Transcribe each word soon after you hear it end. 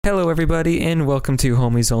Hello everybody and welcome to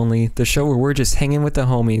Homies Only, the show where we're just hanging with the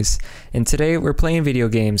homies. And today we're playing video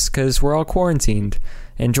games because we're all quarantined.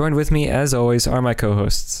 And joined with me as always are my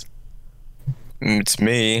co-hosts. It's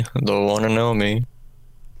me, the one and only.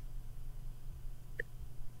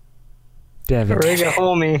 Devin. Rega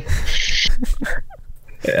homie.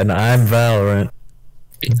 And I'm Valorant.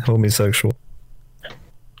 Homosexual.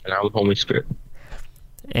 And I'm Homie Spirit.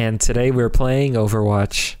 And today we're playing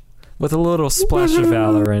Overwatch. With a little splash of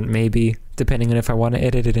Valorant, maybe, depending on if I want to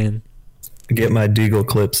edit it in. Get my Deagle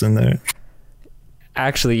clips in there.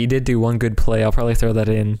 Actually, you did do one good play. I'll probably throw that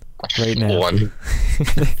in right now. One.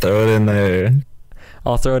 Throw it in there.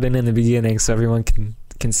 I'll throw it in the beginning so everyone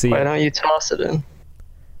can see. Why don't you toss it in?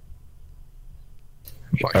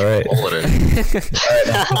 Alright. Pull it in.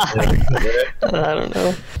 I don't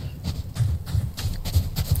know.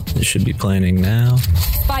 It should be planning now.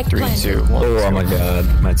 Spike 3, planted. 2, 1. Oh my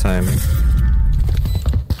god, my timing.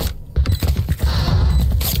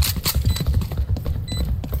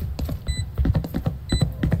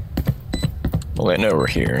 Oh, wait, no, we're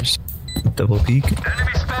here. Double peek.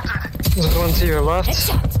 There's one to your left.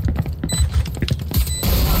 Headshot.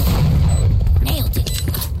 Nailed it.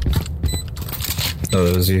 Oh,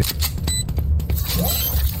 that was you.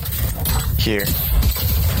 Here.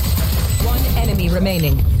 One enemy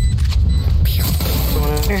remaining.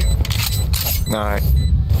 One in here. Alright.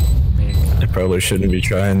 I probably shouldn't be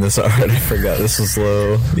trying this already. I forgot this was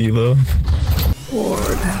low Evo.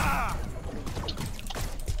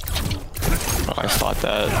 I fought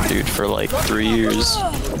that dude for like 3 years.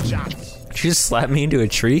 Did you just slap me into a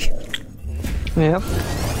tree? Yep.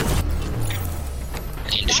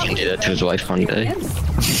 He's just gonna do that to his wife one day.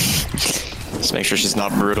 Just make sure she's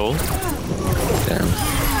not brutal. Damn.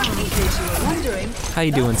 How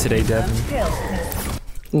you doing today, Devin?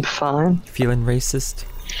 I'm fine. Feeling racist?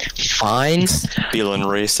 Fine? Feeling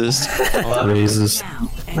racist. Raises.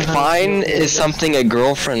 Fine is something a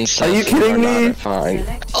girlfriend says. Are you kidding not me? a Fine.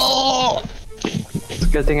 Oh! It's a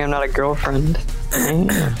good thing I'm not a girlfriend. I'm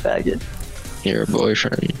a faggot. You're a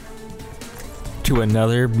boyfriend. To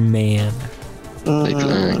another man.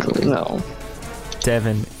 Exactly. No.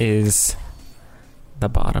 Devin is the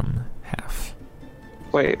bottom half.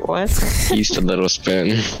 Wait, what? He's the little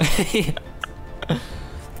spoon.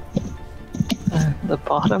 The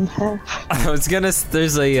bottom half? I was gonna.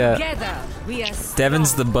 There's a. Together, we are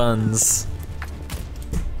Devin's the buns.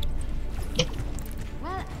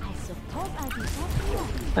 Well, I suppose I'll be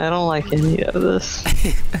happy. I don't like any of this.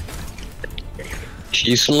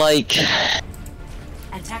 She's like...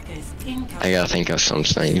 attackers incoming. I gotta think of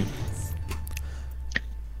something.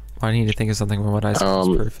 I need to think of something when what I said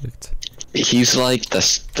was perfect. He's like the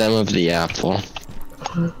stem of the apple.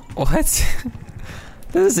 What?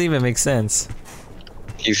 That doesn't even make sense.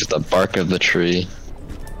 He's the bark of the tree.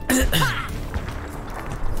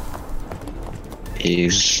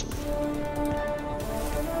 He's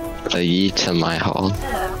the ye to my hall.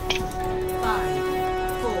 5,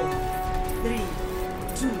 4, 3,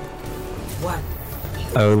 2, 1.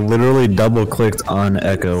 I literally double clicked on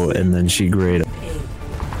Echo and then she graded.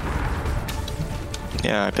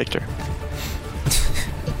 Yeah, I picked her.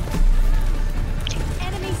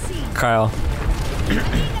 Enemy seen. Kyle,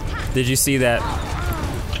 did you see that?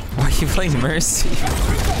 Why are you playing Mercy?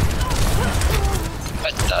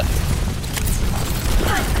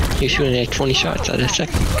 You're shooting like 20 shots at a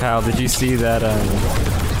second. Kyle, did you see that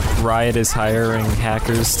Riot is hiring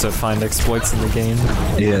hackers to find exploits in the game?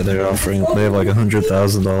 Yeah, they're offering. They have like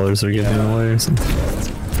 $100,000 they're giving away or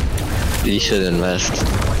something. You should invest.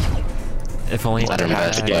 If only Let him I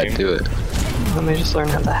invest, had but do it. Let me just learn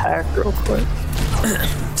how to hack real quick.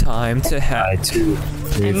 time to hack. too.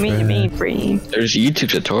 Me, brain. There's YouTube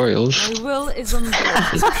tutorials. My will is on board.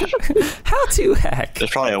 How to hack?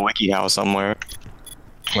 There's probably a wiki house somewhere.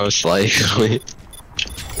 Most likely.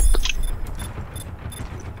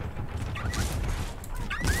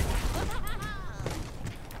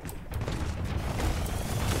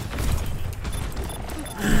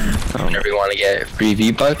 Whenever you want to get free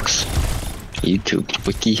V-Bucks, YouTube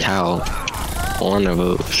wiki how one of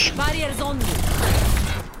those. Barriers on me.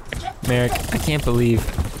 Merrick, I can't believe.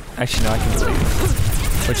 Actually, no, I can tell you.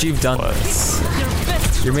 What you've done is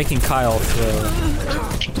you're making Kyle throw.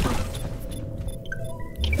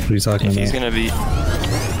 What are you talking If about? he's gonna be...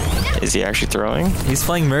 Is he actually throwing? He's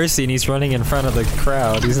playing Mercy and he's running in front of the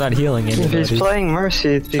crowd. He's not healing If anybody. he's playing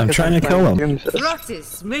Mercy, it's because trying to kill him. Doomfist.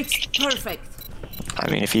 Practice makes perfect. I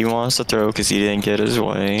mean, if he wants to throw because he didn't get his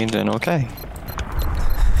way, then okay.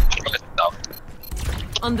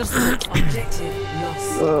 Understood. Objective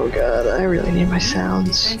lost. Oh god, I really need my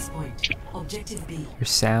sounds. Defense point. Objective B. Your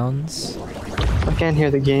sounds. I can't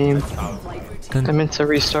hear the game. Then- I meant to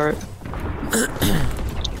restart.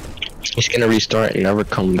 He's gonna restart and never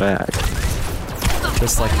come back.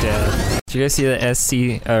 Just like that. Did you guys see that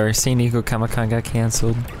SC or San Diego Comic-Con got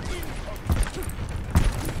canceled?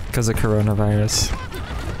 Because of coronavirus.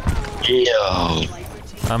 Yo.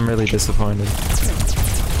 I'm really disappointed.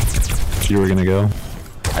 You were gonna go?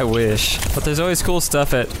 I wish. But there's always cool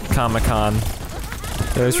stuff at Comic-Con.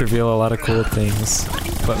 They always reveal a lot of cool things.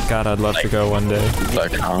 But God, I'd love to go one day.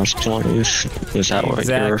 Like cosplays? Is that what you're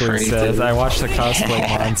Exactly, referring Seth. to? I watched the cosplay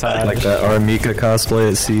montage. Like that Armika cosplay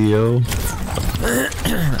at CEO?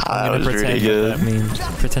 That I'm was gonna really pretend good. what that means.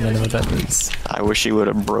 Pretend I know what that means. I wish he would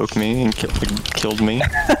have broke me and killed me.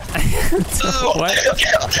 What?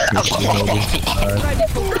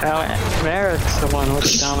 Oh, Merrick's the one with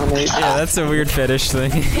the dominate. Yeah, that's a weird fetish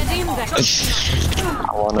thing. Get in there.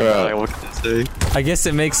 I want to know what can I say. I guess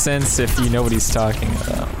it makes sense if you know what he's talking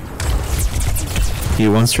about. He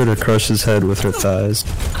wants her to crush his head with her thighs.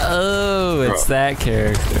 Oh, it's that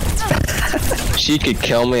character. She could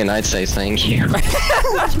kill me and I'd say thank you.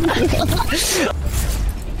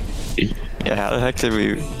 Yeah, how the heck did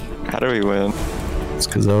we... How did we win? It's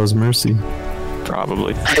because I was Mercy.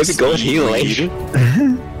 Probably. How's it going healing?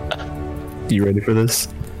 You ready for this?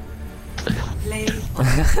 Play. What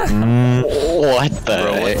the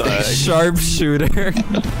Bro, what the heck? heck? Sharpshooter.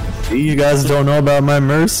 You guys don't know about my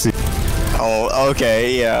Mercy. Oh,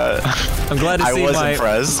 okay, yeah. I'm glad to I see was my.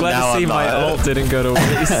 impressed. Glad Now to see I'm my not. ult didn't go to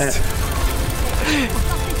waste.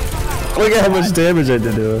 Look at how much damage I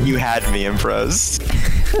did to him. You had me impressed.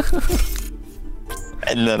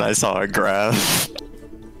 And then I saw a graph.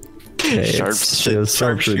 Hey, Sharpshooter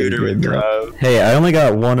sharpshooter with graph. Hey, I only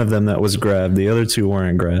got one of them that was grabbed. The other two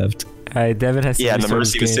weren't grabbed. Alright, Devin has to Yeah, and the restart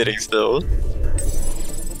his Mercy was game. sitting still.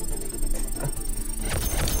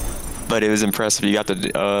 But it was impressive. You got the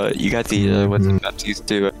what's the Baptiste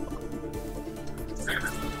too.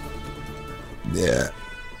 Yeah.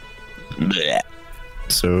 Blech.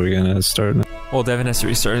 So we're gonna start now. Well, Devin has to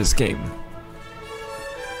restart his game.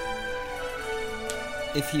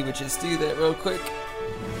 If he would just do that real quick.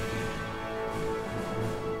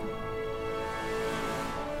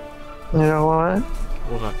 You know what?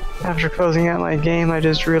 What? After closing out my game, I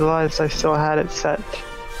just realized I still had it set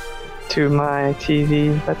to my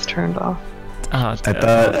TV that's turned off. Oh,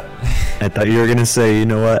 I thought you were gonna say, you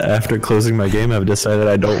know what? After closing my game, I've decided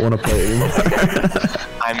I don't want to play anymore.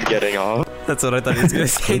 I'm getting off. that's what I thought he was gonna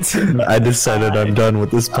say too. I decided I'm done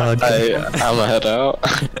with this podcast. I'm gonna head out.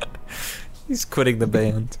 He's quitting the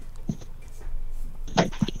band.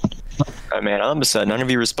 Oh, man, I'm upset. None of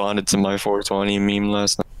you responded to my 420 meme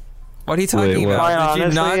last night. What are you talking what? Quite about?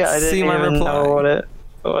 Did you honestly, not I didn't see my even reply? know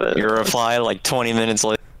what it Your reply like 20 minutes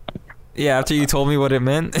later. Yeah, after you told me what it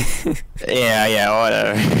meant. Yeah,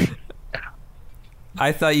 whatever.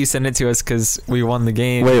 I thought you sent it to us because we won the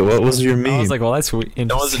game. Wait, what was your meme? I was like, well, that's interesting.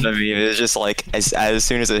 It wasn't a meme. It was just like as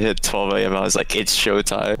soon as it hit 12 a.m., I was like, it's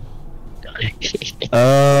showtime.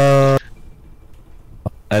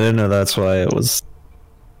 I didn't know that's why it was.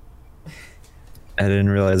 I didn't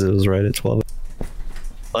realize it was right at 12.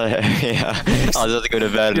 Yeah, I was about to go to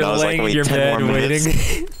bed, and You're I was like, laying in wait, your 10 bed more minutes.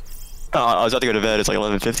 waiting. I was about to go to bed. It's like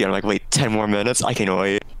 11:50. And I'm like, wait, 10 more minutes? I can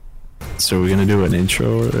wait. So we're gonna do an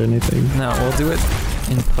intro or anything? No, we'll do it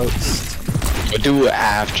in post We'll do it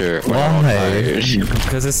after. Why?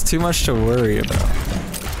 because it's too much to worry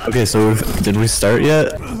about. Okay, so did we start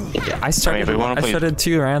yet? I started. we wanna I play- started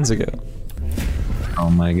 2 rounds ago. Oh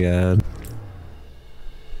my god.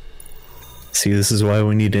 See, this is why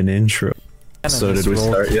we need an intro. So did we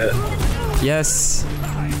start yet? Yes.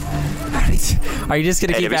 Are you just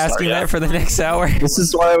gonna Hey, keep did we start asking yet? that for the next hour? This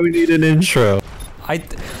is why we need an intro.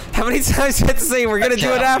 How many times did I have to say we're gonna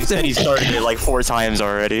do it You after? said he started it like 4 times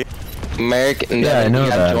already. Merrick, and Yeah, I know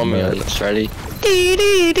you have that, 2 but- minutes. Ready?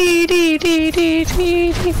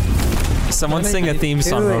 Someone sing a theme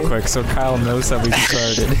song real quick so Kyle knows that we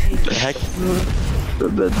started. The heck?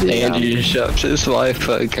 Andrew shoves his wife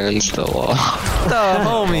against the wall. The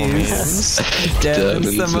homies.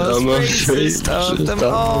 Devin's the most racist of them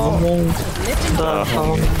all.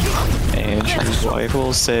 Andrew's wife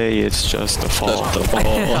will say it's just a fall. Just the ball.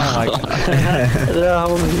 Oh my god.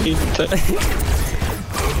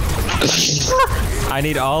 I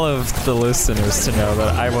need all of the listeners to know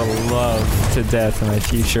that I will love to death my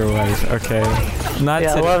future wife, okay? Not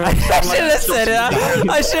Yeah, to. love I her so should have said it.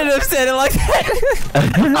 I should have said it like that.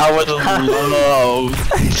 I would love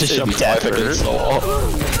to shove his wife against the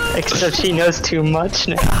wall. Except she knows too much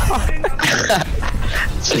now.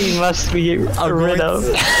 She must be rid of.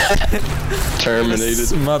 Terminated.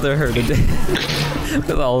 Smother her to death.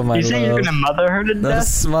 With all of my You say you're love. gonna mother her to No, death?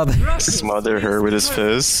 Smother her with his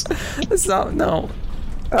fist. It's not, no.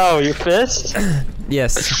 Oh, your fist?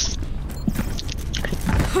 Yes.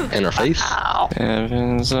 In her face.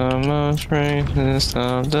 Heaven's the most greatest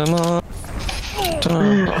of them all.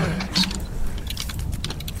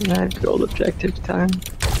 I had gold objective time.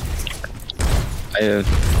 I have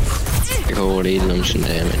gold 8 motion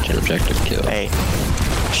damage and objective kill. Hey.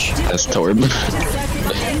 That's Torb.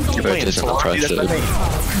 But it isn't impressive.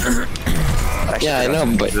 Yeah, I know,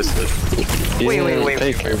 but... Wait.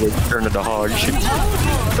 Turn into hog.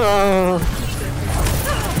 Oh.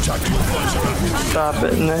 Stop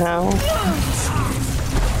it now.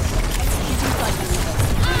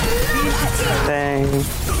 Dang.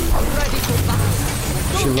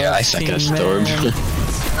 Yeah, I suck at Torb.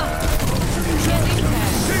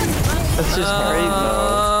 That's just great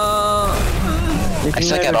though. You I can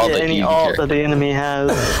suck at never all get the any easy ult characters. that the enemy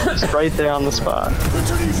has. It's right there on the spot.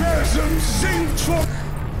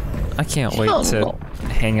 I can't wait to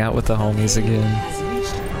hang out with the homies again.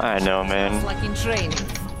 I know, man. Like in training.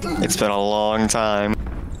 It's been a long time.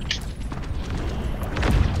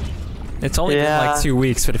 It's only been Yeah. like 2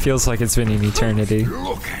 weeks, but it feels like it's been an eternity.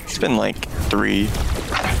 It's been like 3.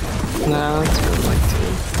 No, it's been like 2.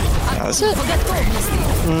 Has it?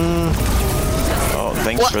 Oh,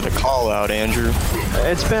 thanks for the call out, Andrew.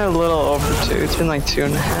 It's been a little over 2. It's been like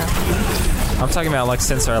 2.5. I'm talking about like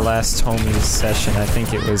since our last homies session. I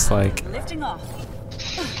think it was like Lifting off.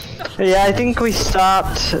 Yeah, I think we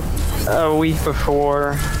stopped a week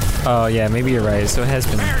before. oh yeah, maybe you're right. So it has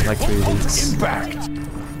been like 3 weeks.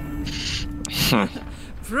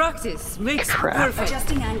 Practice makes Crap. perfect.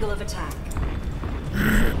 Adjusting angle of attack.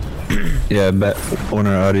 Yeah, I bet when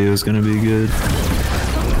our audio is gonna be good.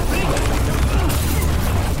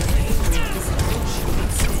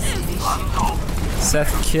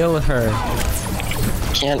 Seth, kill her.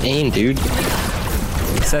 Can't aim, dude.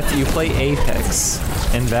 Seth, you play Apex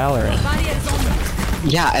and Valorant.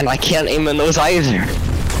 Yeah, and I can't aim in those either.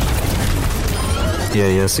 Yeah,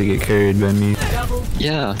 yes, you get carried by me.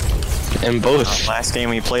 Yeah. And both. Last game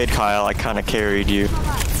we played, Kyle, I kind of carried you.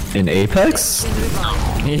 In Apex?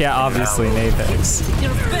 Yeah, obviously in Apex.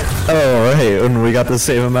 Oh, right, when we got the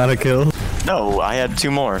same amount of kills. No, I had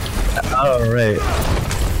 2 more. Oh, right.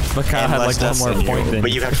 But Kyle And had less like deaths one more than point you. than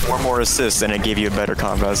But you had 4 more assists, and it gave you a better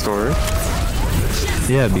combat score.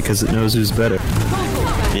 Yeah, because it knows who's better.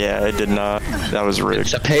 Yeah, it did not. That was rigged.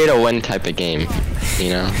 It's a pay-to-win type of game, you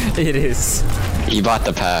know? It is. He bought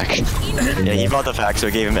the pack. Yeah, he bought the fact, so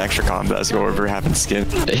it gave him extra combat score for having skin.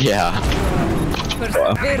 Yeah.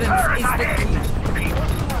 Perseverance is the key.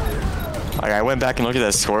 Like, I went back and looked at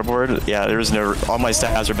that scoreboard. Yeah, there was no. All my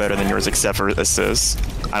stats are better than yours except for assists.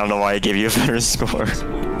 I don't know why I gave you a better score.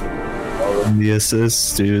 The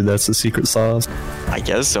assists, dude, that's the secret sauce. I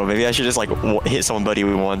guess so. Maybe I should just like hit somebody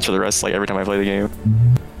we once for the rest, like every time I play the game.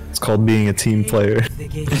 It's called being a team player.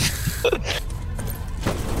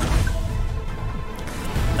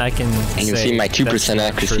 I can. And you say see my 2% that's not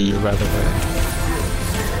accuracy. true, by the way.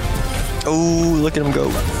 Oh, look at him go.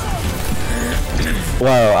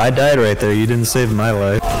 Wow, I died right there. You didn't save my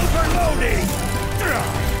life.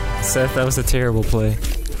 Seth, that was a terrible play.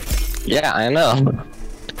 Yeah, I know.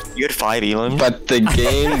 You had 5 Elam. But the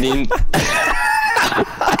game didn't...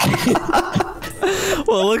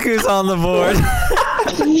 Well, look who's on the board.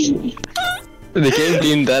 The game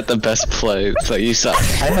deemed that the best play, so you suck.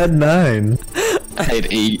 I had 9. I had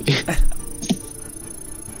 8.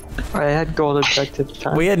 I had gold objective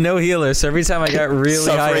time. We had no healer, so every time I got really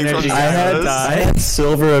high Suffering from energy, I I had- died.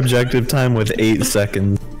 silver objective time with 8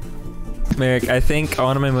 seconds. Merrick, I think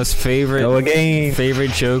one of my most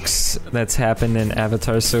favorite jokes that's happened in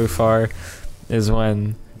Avatar so far is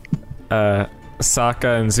when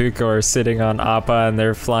Sokka and Zuko are sitting on Appa and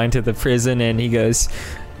they're flying to the prison, and he goes,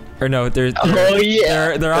 or no, they're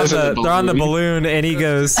they're on the balloon, and he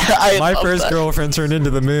goes, my first girlfriend turned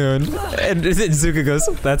into the moon, and Zuko goes,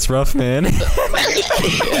 that's rough, man.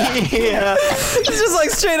 Yeah. It's just like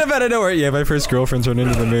straight up out of nowhere. Yeah, my first girlfriend turned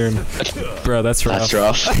into the moon, bro. That's rough. That's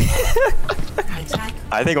rough.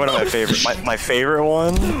 I think one of my favorite, my favorite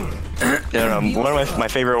one. No, one of my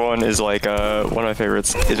favorite one is like one of my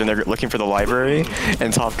favorites is when they're looking for the library,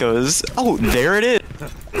 and Toph goes, "Oh, there it is."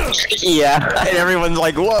 Yeah. And everyone's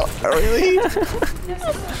like, "What? Really?"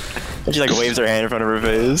 And she like waves her hand in front of her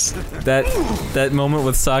face. That moment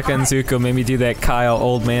with Sokka and Zuko made me do that Kyle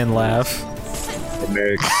old man laugh.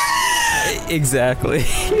 Merrick. Exactly.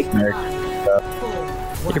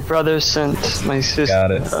 Your brother sent my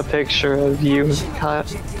sister a picture of you and Kyle.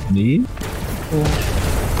 Me?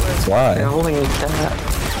 Why? You're holding a cat.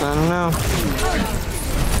 I don't know.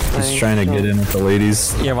 He's trying to get in with the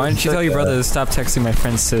ladies. Yeah, why don't you tell your brother to stop texting my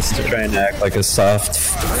friend's sister? Trying to act like a soft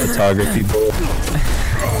photography bull.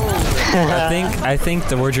 I think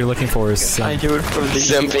the word you're looking for is I simp. do it for the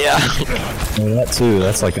Simp, yeah. Well, that too.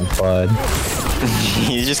 That's like implied.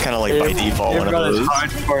 He's just kind of like by default one of those.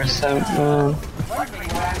 hardcore simp, man.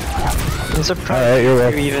 I'm surprised Alright, you're you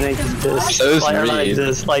welcome. even exist. So Like, or not sweet.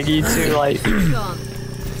 exist. Like you two, like.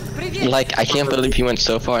 Like, I can't believe he went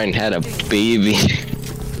so far and had a baby.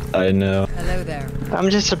 I know. Hello there. I'm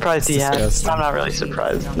just surprised he has. disgusting. I'm not really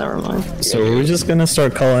surprised. Never mind. So we're just gonna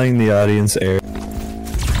start calling the audience Eric.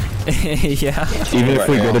 Yeah, Even if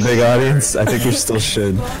we get a big audience, I think we still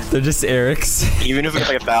should. they're just Eric's. Even if we have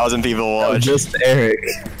like 1,000 people watch. Just Eric.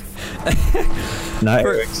 Not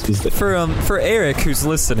Eric. Just For Eric who's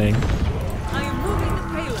listening. I am moving the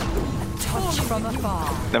payload. Touch from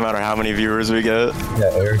afar. No matter how many viewers we get.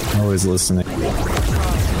 yeah, Eric. Always listening.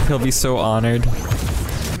 He'll be so honored.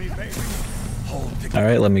 All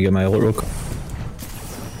right, let me get my ult real quick.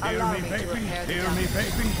 Allow me to repair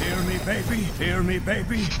the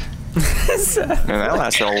Man, that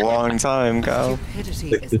lasted a long time, Kyle.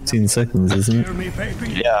 stupidity Like is 15 seconds, isn't it?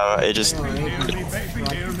 Yeah, it just.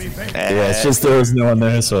 Yeah, it's just there was no one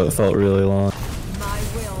there, so it felt really long. my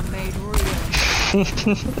will made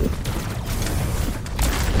real.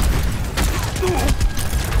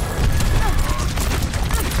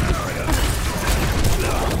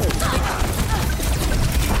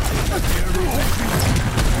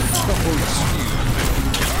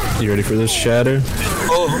 You ready for this, Shatter?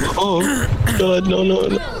 Oh, God, no.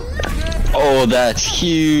 Oh, that's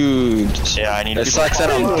huge. Yeah, I need It to. sucks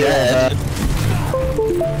that I'm dead.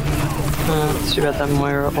 Too bad that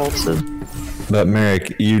Moira ulted. But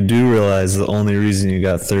Merrick, you do realize the only reason you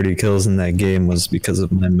got 30 kills in that game was because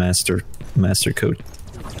of my master coach.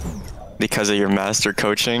 Because of your master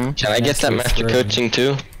coaching. Can I get that master coaching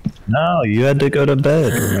too? No, you had to go to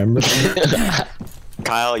bed, remember?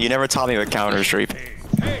 Kyle, you never taught me what counter streak.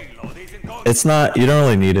 It's not, you don't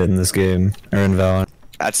really need it in this game, or in Valorant.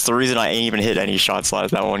 That's the reason I ain't even hit any shots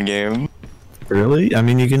last that one game. Really? I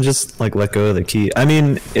mean, you can just, like, let go of the key. I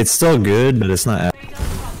mean, it's still good, but it's not...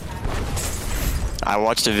 I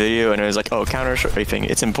watched a video and it was like, oh, counter strafing,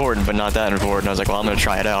 it's important, but not that important. I was like, well, I'm gonna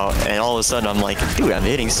try it out. And all of a sudden, I'm like, dude, I'm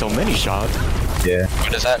hitting so many shots. Yeah.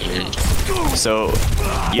 What does that mean? So,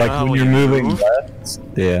 you know Like, how when you're moving left...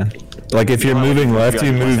 Yeah. Like, if you're moving left,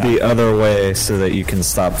 you move the other way so that you can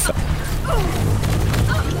stop...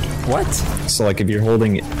 What? So, like, if you're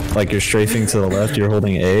holding... Like, you're strafing to the left, you're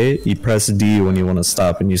holding A, you press D when you want to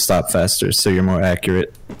stop, and you stop faster, so you're more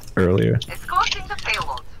accurate earlier.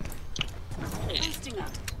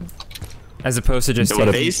 As opposed to just So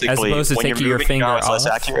taking, basically, as opposed to when you're taking your moving finger now, it's off. less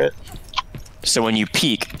accurate. So when you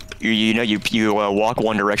peek, you walk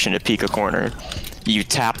one direction to peek a corner. You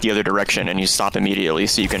tap the other direction and you stop immediately,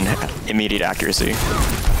 so you can have immediate accuracy.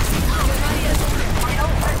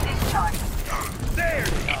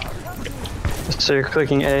 So you're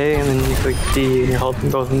clicking A and then you click D and you're holding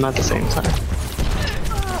both of them at the same time.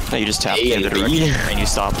 No, you just tap A the and other B. direction and you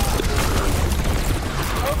stop.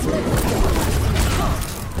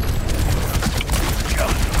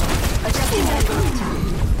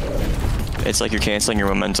 It's like you're canceling your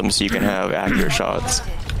momentum so you can have accurate shots.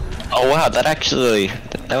 Oh wow, that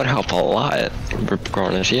would help a lot. Rip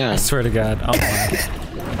Cornish, yeah. I swear to God. Oh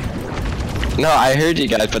my. No, I heard you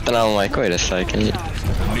guys, but then I'm like, wait a second.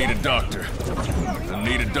 I need a doctor. I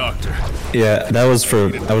need a doctor. Yeah, that was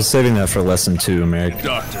for... I was saving that for lesson 2, Merrick.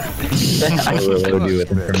 Doctor. I will load you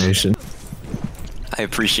with information. I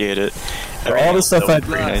appreciate it. All the stuff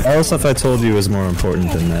I told you was more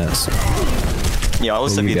important than that. So. Yeah, all the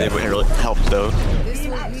stuff you did really helped though.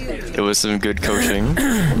 It was some good coaching.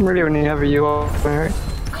 I'm ready whenever you are, Mary.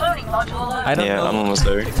 I don't Yeah, know. I'm almost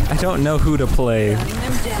there. I don't know who to play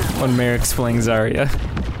when Merrick's playing Zarya.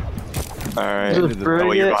 Alright. Just Oh, you're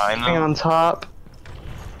brilliant behind thing them? on top.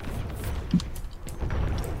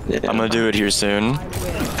 I'm gonna do it here soon.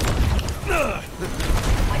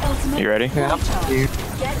 You ready? Yeah,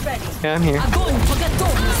 I'm here.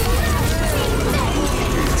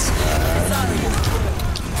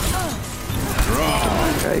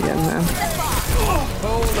 Try again, man.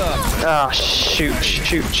 Oh, shoot.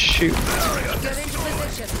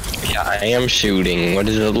 Yeah, I am shooting. What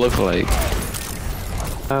does it look like?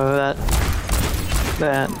 Oh,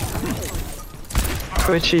 that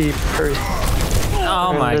twitchy person.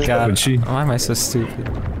 Oh my God. Would she? Why am I so stupid?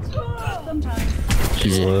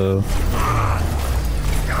 She's low.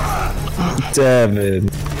 Devin.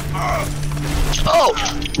 Oh!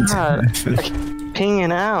 God,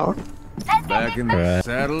 pinging out. Back in the Alright.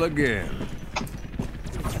 saddle again.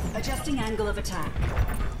 Adjusting angle of attack.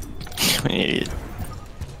 Idiot.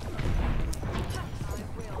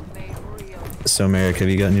 So, Merrick, have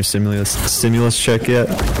you gotten your stimulus check yet?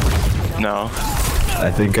 No.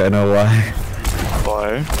 I think I know why.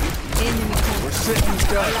 Why?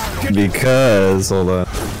 Because, hold on.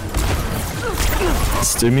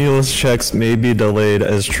 Stimulus checks may be delayed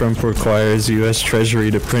as Trump requires U.S. Treasury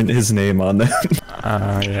to print his name on them.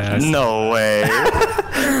 Yeah. No way.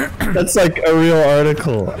 That's like a real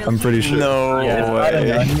article. I'm pretty sure. No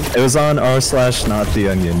way. It was on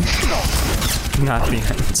r/NotTheOnion. Not the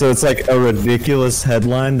end. So it's like a ridiculous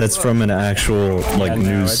headline that's from an actual like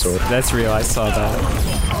No, news source. that's real. I saw that.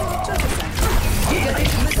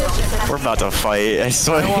 We're about to fight, I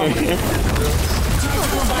swear.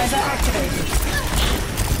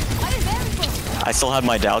 I still have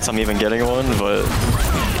my doubts I'm even getting one, but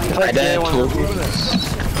My dad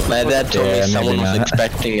told me Yeah, someone maybe was not.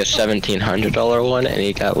 expecting a $1,700 one, and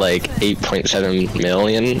he got like 8.7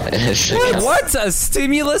 million. in his account. What? A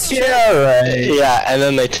stimulus check? Yeah, and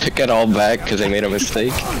then they took it all back because they made a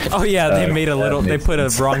mistake. Oh yeah, they made a that little. They makes put a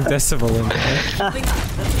wrong decimal in there.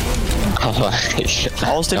 Oh my God.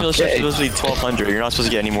 all stimulus checks Okay. are supposed to be 1,200. You're not supposed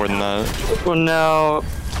to get any more than that. Well, no.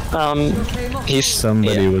 He's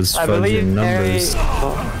Somebody was I believe fudging Harry. numbers.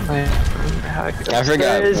 I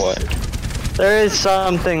forgot what. There is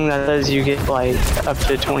something that says you get like up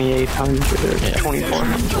to 2,800 or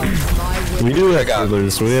 2,400. We do have got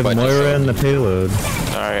healers. We have budget, Moira so- and the payload.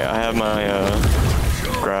 Alright, I have my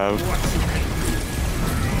grab.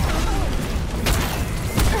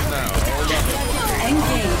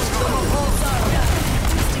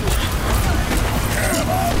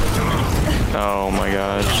 Oh my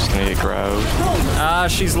god, she's gonna get grabbed. Ah,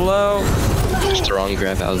 she's low. Just the wrong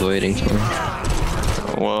grab I was waiting for.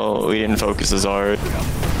 Well, we didn't focus as hard.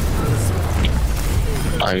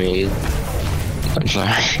 I mean, I'm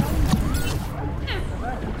sorry.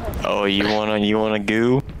 Oh, you wanna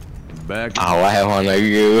goo? Back. Oh, I wanna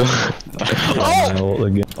go. My ult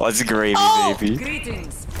again. Let's gravy, baby.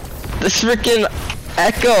 Greetings. This freaking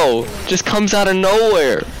Echo just comes out of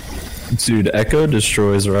nowhere. Dude, Echo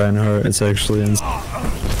destroys Reinhardt. It's actually insane.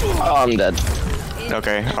 Oh, I'm dead.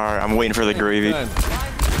 Okay, alright, I'm waiting for the gravy.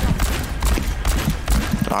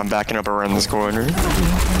 I'm backing up around this corner.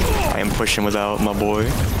 I am pushing without my boy.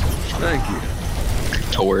 Thank you.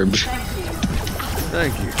 Torbs.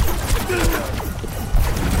 Thank you.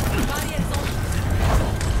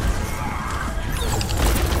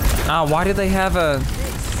 Ah, why do they have a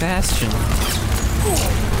bastion?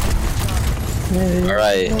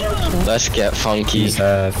 Alright, let's get funky. He's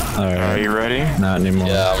half. Are Alright. you ready? Not anymore.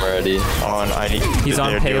 Yeah, I'm ready. I need. He's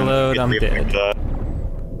on they're doing- payload, I'm dead.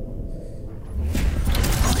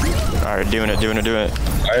 Alright, doing it.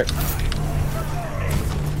 Alright.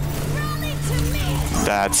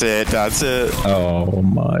 That's it. Oh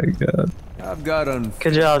my god. I've got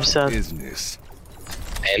Good job, Seth. business.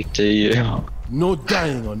 And to you. No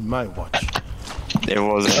dying on my watch. It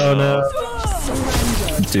wasn't. Oh no.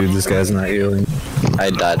 Dude, this guy's not healing. I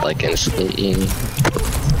died like instantly.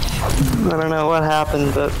 I don't know what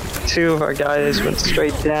happened, but two of our guys went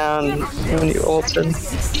straight down when you ulted.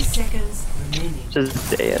 60 seconds remaining.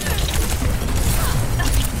 Just dead.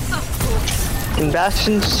 Can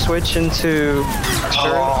Bastion switch into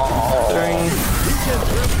turret during?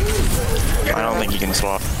 I don't think you can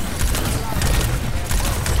swap.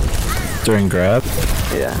 During grab?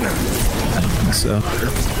 Yeah. I don't think so.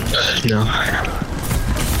 No.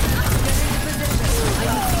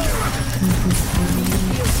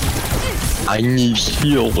 I need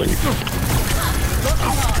healing.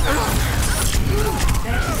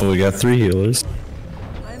 Well, we got 3 healers.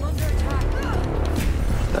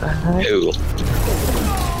 Ew.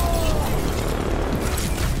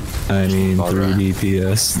 I mean, 3 Alright.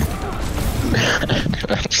 DPS.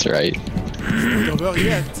 That's right. Over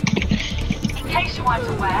yet.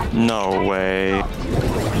 No way. 10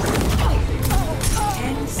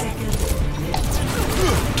 seconds.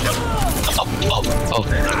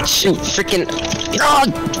 Oh, shoot, freaking. Ah!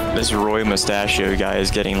 This Roy Mustachio guy is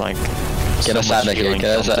getting like. Get us out of here,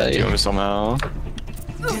 get us out of here. Him somehow.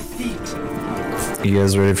 You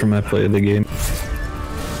guys ready for my play of the game?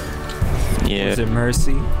 Yeah. Is it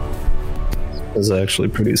Mercy? It's actually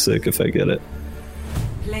pretty sick if I get it.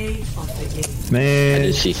 Play of the game. I Man,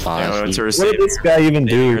 did see Yeah, five. it's her what did this guy even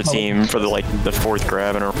do? your team for the the 4th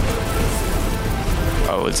grab in a.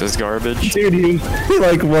 Oh, it's this garbage. Dude, he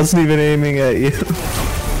like wasn't even aiming at you.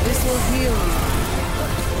 This will heal you.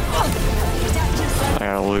 I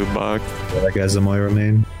got a loot bug. That guy's a Moira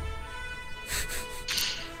main.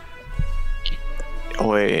 Oh,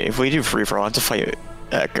 wait, if we do free for all, I have to fight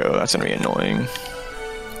Echo. That's gonna be annoying.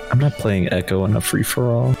 I'm not playing Echo in a free for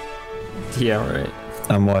all. Yeah, right.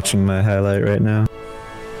 I'm watching my highlight right now.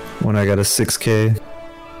 When I got a 6K.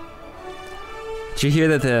 Did you hear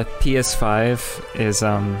that the PS5 is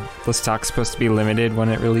the stock's supposed to be limited when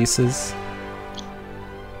it releases?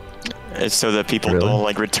 It's so that people Really? don't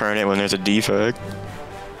like return it when there's a defect.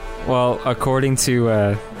 Well, according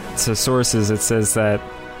to sources, it says that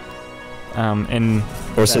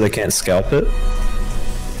Or so they can't scalp it?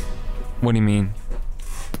 what do you mean?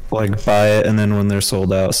 Like buy it and then when they're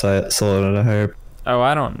sold out, sell it at a higher. Oh,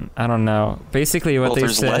 I don't know. Basically, what Well, if they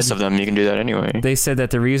there's said, less of them, you can do that anyway. they said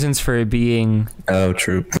that the reasons for it being Oh,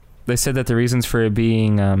 true.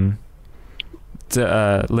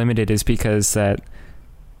 limited is because that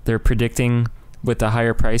they're predicting with the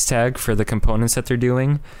higher price tag for the components that they're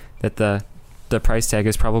doing that the price tag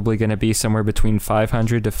is probably going to be somewhere between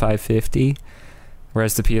 500 to 550,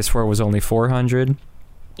 whereas the PS4 was only 400.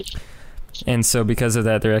 And so because of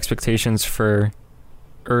that, their expectations for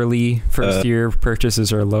early first year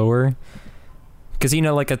purchases are lower. Because, you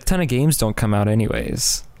know, like a ton of games don't come out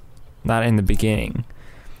anyways. Not in the beginning.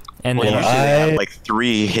 And Well, then, usually they have like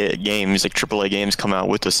 3 hit games, like AAA games, come out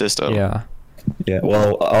with the system. yeah. Yeah,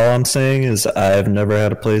 well, all I'm saying is I've never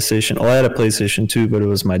had a PlayStation. Well, I had a PlayStation 2, but it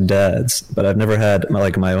was my dad's. But I've never had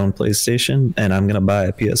my own PlayStation, and I'm gonna buy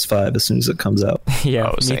a PS5 as soon as it comes out. Yeah,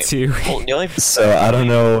 Oh, me same. too. Well, the only So I don't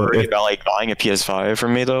know worry if about like buying a PS5 for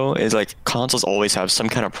me though is like consoles always have some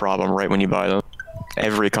kind of problem right when you buy them.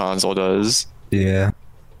 Every console does. yeah.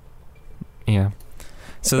 Yeah.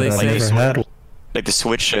 So they But I've say never had. Like the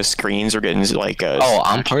Switch screens are getting like Oh,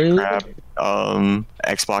 I'm part of it. crap.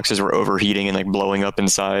 Xboxes were overheating and like blowing up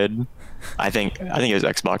inside. I think it was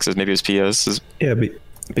Xboxes, maybe it was PS. Yeah,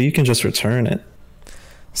 but you can just return it.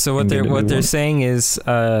 So what And they're get a new they're one. saying is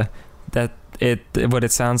that what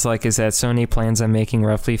it sounds like is that Sony plans on making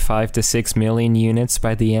roughly 5 to 6 million units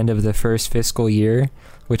by the end of the first fiscal year,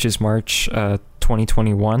 which is March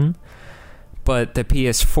 2021. But the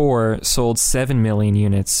PS4 sold 7 million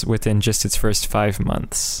units within just its first 5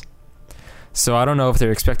 months. So I don't know if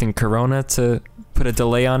they're expecting Corona to put a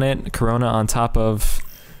delay on it. Corona on top of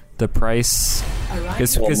the price.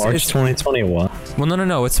 Well, March 2021. Well,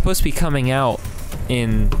 no. It's supposed to be coming out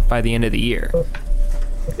by the end of the year.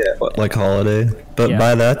 Yeah, like holiday. But Yeah.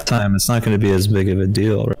 by that time, it's not going to be as big of a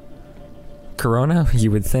deal. Right? Corona,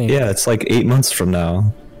 you would think. Yeah, it's like 8 months from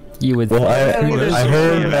now. You would. Well, think. I a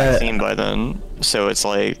heard that. vaccine by then, so it's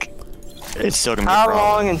like it's still gonna be a How problem.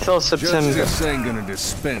 long until September? Justice ain't gonna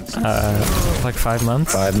dispense. Like 5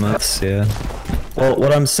 months. 5 months, yeah. Well,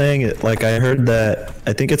 what I'm saying, like I heard that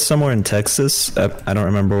I think it's somewhere in Texas. I don't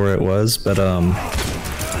remember where it was, but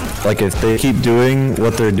like if they keep doing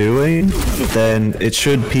what they're doing, then it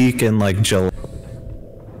should peak in like July.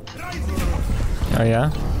 Oh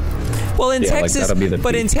yeah. Well, in Yeah, like, Texas, that'll be the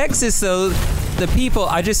but peak. in Texas though, the people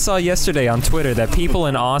I just saw yesterday on Twitter that people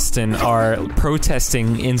in Austin are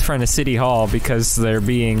protesting in front of City Hall because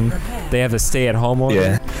they have a stay-at-home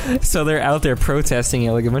order. Yeah. So they're out there protesting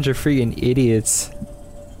it like a bunch of freaking idiots.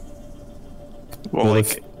 Well, Well,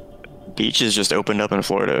 like beaches just opened up in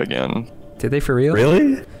Florida again. Did they for real?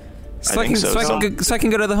 Really? So I think so. I can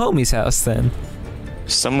go to the homie's house then.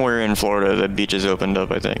 Somewhere in Florida, the beaches opened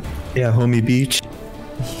up. I think. Yeah, Homie Beach.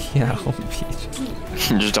 Yeah, home beach.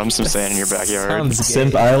 Just dump some sand in your backyard. Sounds gay.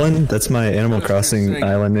 Simp Island? That's my Animal Crossing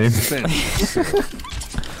island name.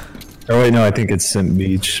 Oh wait, no, I think it's Simp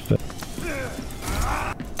Beach. But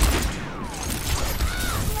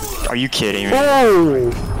Are you kidding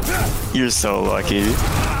me? You're so lucky.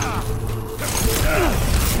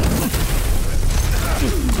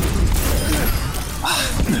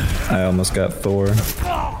 I almost got Thor.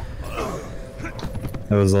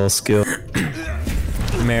 That was all skill.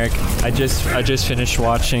 Merrick, I just finished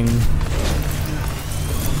watching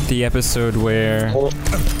the episode where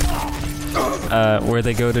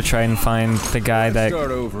they go to try and find the guy that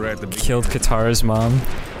Start over at the killed Katara's mom,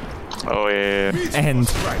 Oh yeah. and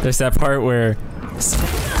there's that part where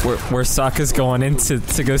Sokka's going in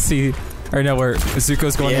to go see, or no, where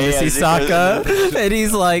Zuko's going in to see Zuko- Sokka, and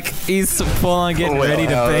he's full on getting Wait, ready to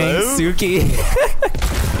bang hello? Suki.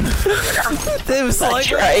 It was like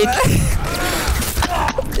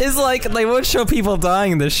it's like they won't show people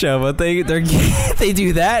dying in this show, but they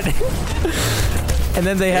do that. And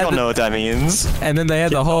then they I had don't know what that means. and then they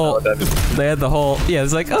had the whole yeah,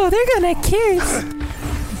 it's like, oh, they're gonna kiss.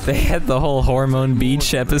 They had the whole Hormone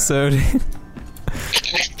Beach episode.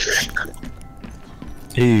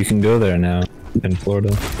 Hey, you can go there now in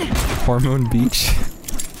Florida. Hormone Beach.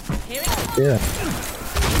 Yeah.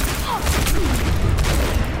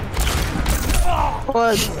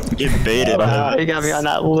 What? Get baited. Wow, you got me on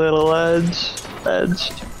that little edge.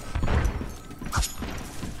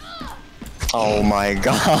 Oh my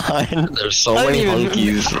god. There's so many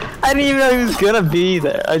monkeys. I didn't even know he was gonna be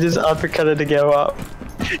there. I just uppercutted to go up.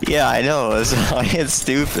 Yeah, I know. It's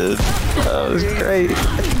stupid. That was great.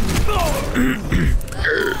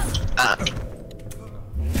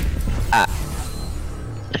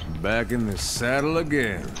 Back in the saddle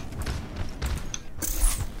again.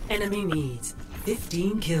 Enemy needs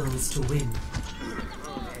 15 kills to win.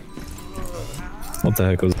 What the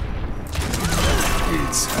heck was?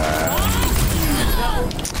 It's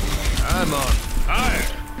I'm on fire.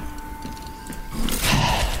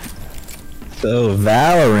 So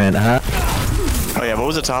Valorant, huh? Oh yeah, what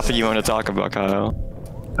was the topic you wanted to talk about, Kyle?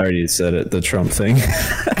 I already said it. The Trump thing.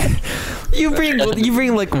 You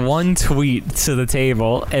bring like one tweet to the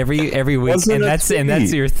table every week, Wasn't and a that's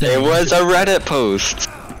tweet. your thing. It was a Reddit post.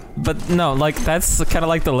 But no, like that's kind of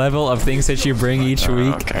like the level of things that you bring each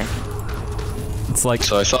week. Okay. It's like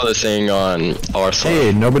So I saw this thing on Arsenal.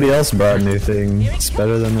 Hey, nobody else brought anything. It's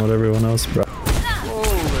better than what everyone else brought.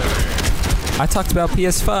 I talked about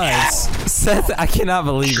PS5s. Seth, I cannot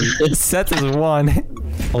believe it. Seth is one.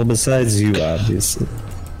 Well, besides you, obviously.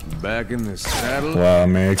 Back in the saddle. Wow,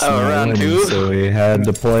 Merrick's not round winning, two? so we had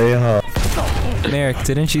to play hard. Merrick,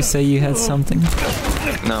 didn't you say you had something?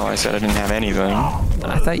 No, I said I didn't have anything.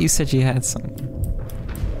 I thought you said you had something.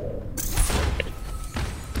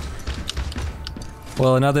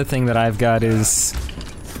 Well, another thing that I've got is,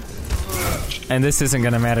 and this isn't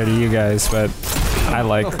gonna matter to you guys, but I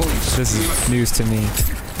like, this is news to me,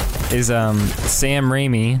 is Sam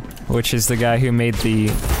Raimi, which is the guy who made the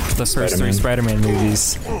first three Spider-Man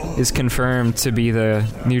movies, is confirmed to be the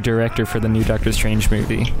new director for the new Doctor Strange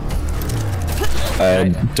movie. I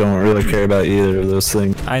don't really care about either of those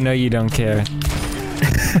things. I know you don't care.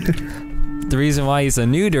 The reason why he's a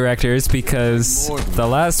new director is because the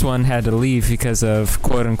last one had to leave because of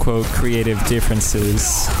quote-unquote creative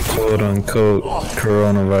differences. Quote-unquote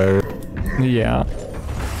coronavirus. Yeah.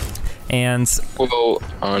 And Quote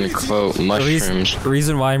unquote mushrooms. the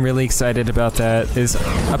reason why I'm really excited about that is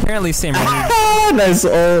apparently Sam Raimi. Nice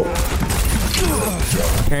ult.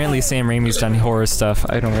 Apparently Sam Raimi's done horror stuff.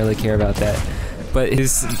 I don't really care about that. But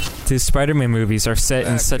his Spider-Man movies are set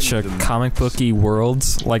in such a comic booky world,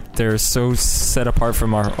 like they're so set apart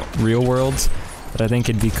from our real world, that I think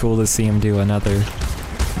it'd be cool to see him do another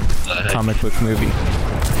comic book movie.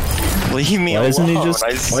 Leave me Why alone.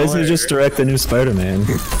 doesn't he just direct the new Spider-Man?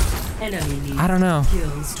 I don't know.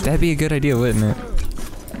 That'd be a good idea, wouldn't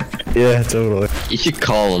it? Yeah, totally. You should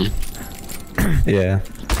call him. Yeah.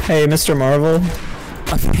 Hey, Mr. Marvel.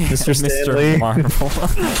 Mr. Stanley. Marvel.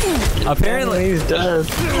 apparently, He's dead.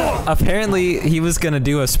 apparently he was gonna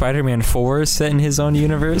do a Spider-Man 4 set in his own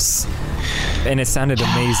universe, and it sounded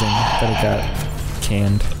amazing, but it got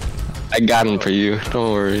canned. I got him for you.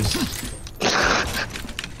 Don't worry.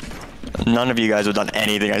 None of you guys have done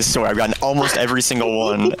anything, I swear. I've gotten almost every single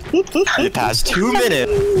one in the past 2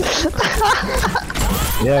 minutes.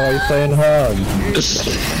 Yeah, why are you playing Hog?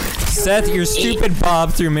 Seth, your stupid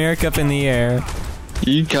bob threw Merrick up in the air.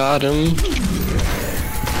 You got him.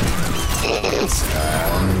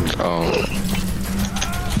 Oh.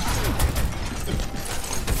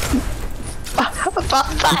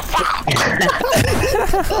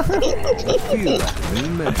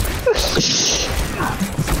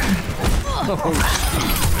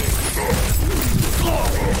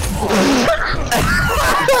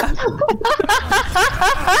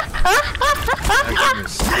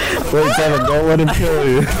 Wait, Kevin, don't let him kill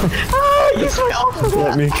you.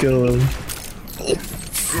 Let me kill him.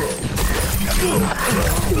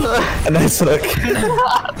 A nice look.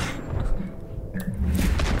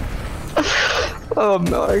 Oh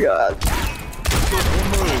my god.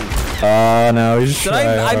 Oh no, he's Did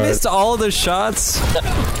I missed all of the shots?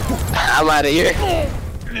 I'm out of here.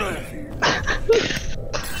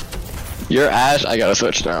 You're Ash. I gotta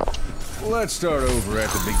switch now. Let's start over at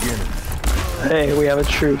the beginning. Hey, we have a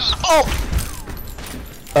truce.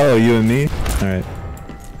 Oh, you and me? Alright.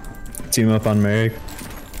 Team up on Merrick.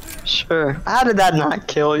 Sure. How did that not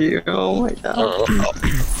kill you? Oh my god.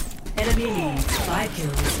 Enemy needs 5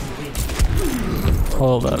 kills to win.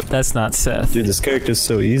 Hold up, that's not Seth. Dude, this character's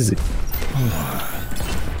so easy.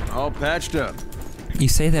 All patched up. You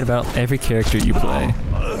say that about every character you play.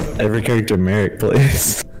 Every character Merrick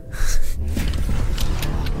plays.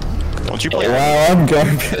 Don't you play Wow, I'm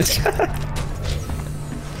garbage.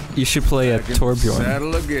 You should play a Torbjorn.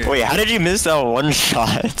 Saddle again. Wait, how did you miss that one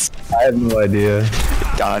shot? I have no idea.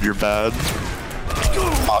 God, you're bad.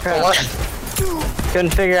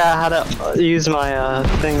 Couldn't figure out how to use my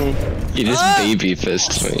thingy. You just baby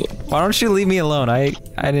fist me. Why don't you leave me alone? I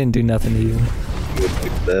didn't do nothing to you.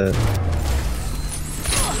 That.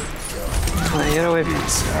 Get away from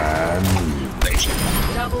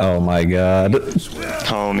Oh my god.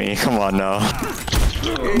 Homie, come on now.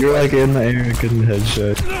 You're like in the air getting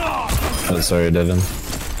headshot. Oh, sorry, Devin.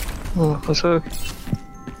 Oh, what's up?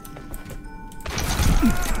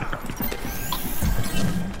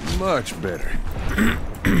 Much better.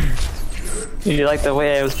 You like the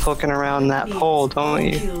way I was poking around that pole, don't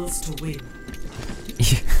you? Kills to win.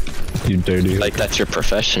 You dirty. Like that's your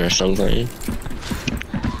profession or something.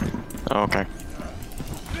 Okay.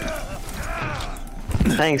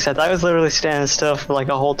 Thanks, I was literally standing still for like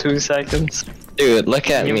a whole 2 seconds. Dude, look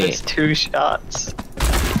at You me. missed 2 shots.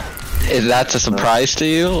 Is that a surprise to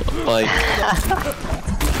you? Like.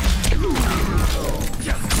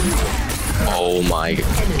 Oh my.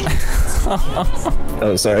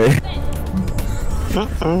 Oh, sorry.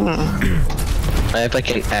 I have like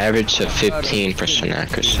an average of 15%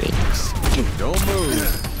 accuracy. Don't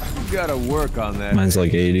move. You gotta work on that. Mine's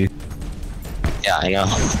like 80. Yeah, I know.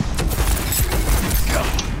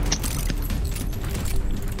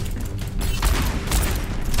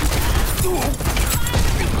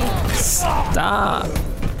 Stop.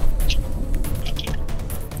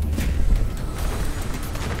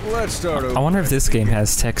 Let's start over. I wonder if this game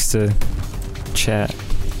has text to chat.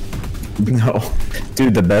 No.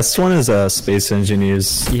 Dude, the best one is Space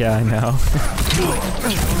Engineers. Yeah, I know.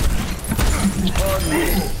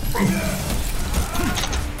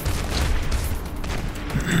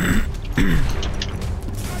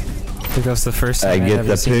 I think that was the first time I get ever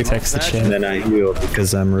the seen pick, text to chat. and then I heal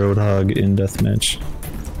because I'm Roadhog in Deathmatch.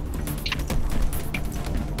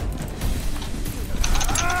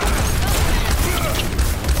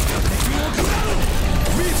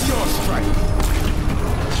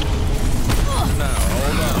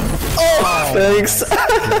 Oh, thanks.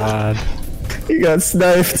 God. He got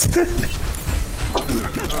sniped.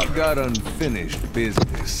 I've got unfinished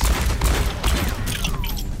business.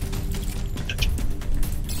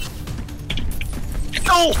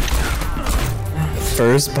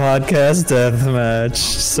 First podcast deathmatch.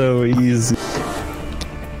 So easy.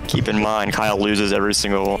 Keep in mind, Kyle loses every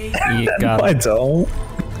single one. You got I don't.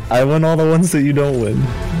 I win all the ones that you don't win.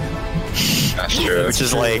 That's true. Which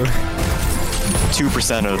is like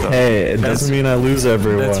 2% of them. Hey, it doesn't mean I lose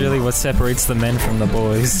everyone. That's really what separates the men from the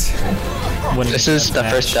boys. When This is the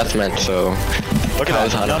first deathmatch, so Look at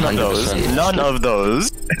Kyle's that. on None of those. 100%. None of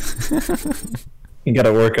those. You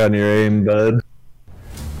gotta work on your aim, bud.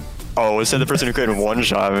 Oh, it said the person who couldn't one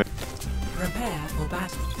shot me. Prepare for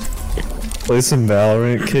battle. Play some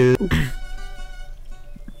Valorant, kid.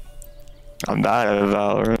 I'm bad at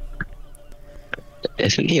Valorant.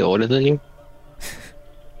 Isn't he older than you?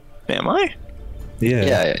 Am I?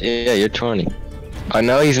 Yeah. Yeah, you're 20. I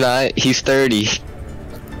know he's not. He's 30.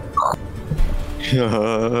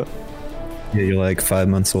 Yeah, you're like 5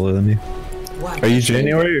 months older than me. Are you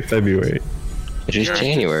January or February? It's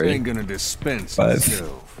January. Ain't gonna dispense 5.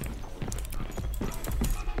 itself.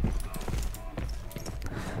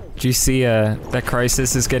 Do you see that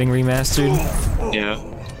Crisis is getting remastered? Yeah.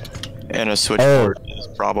 And a Switch Oh. port is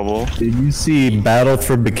probable. Did you see Battle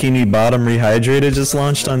for Bikini Bottom Rehydrated just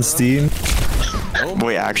launched on Steam?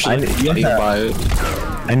 Wait, actually?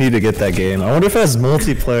 I need to get that game. I wonder if it has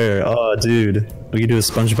multiplayer. Oh, dude. We could do a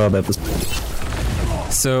SpongeBob episode.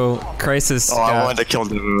 So Crisis. Oh, I wanted to kill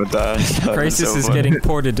them with that. Crisis is getting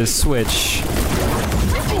ported to Switch,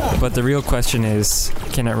 but the real question is,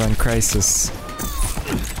 can it run Crisis?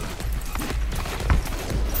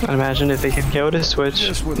 I imagine if they could go to Switch,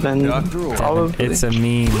 Just with then the doctor or- probably. It's a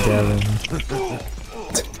meme, Devin.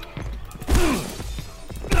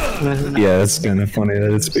 Yeah, it's kind of funny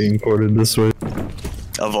that it's being ported this way.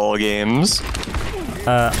 Of all games.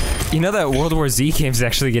 You know that World War Z game is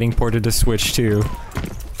actually getting ported to Switch too.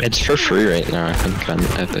 It's for free right now. I think on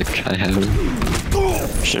Epic. I have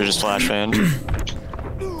it. Should've just flash fanned.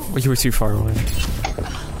 Well, you were too far away.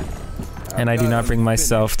 And I do not bring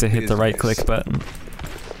myself to hit the right click button.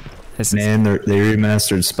 This is- Man, they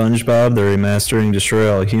remastered SpongeBob. They're remastering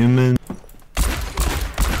Destroy All Human.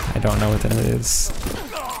 I don't know what that is.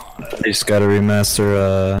 They just gotta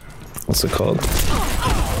remaster, what's it called?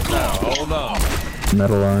 Hold on.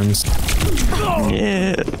 Metal Arms.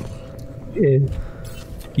 Yeah.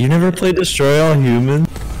 You never played Destroy All Human?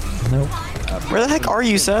 Nope. Where the heck are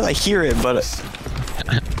you, Seth? I hear it, but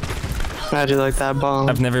Imagine like that bomb.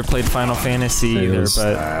 I've never played Final Fantasy either,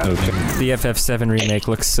 but Okay. the FF7 remake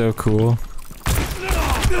looks so cool.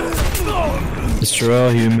 Destroy All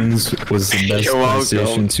Humans was the best You're welcome.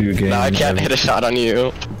 PlayStation 2 game. Now I can't ever. hit a shot on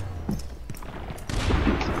you.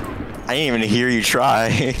 I didn't even hear you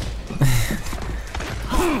try.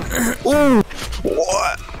 Ooh.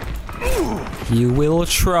 What? You will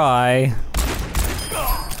try.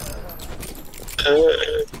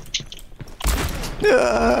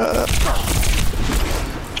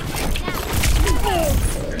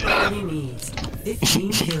 Enemy needs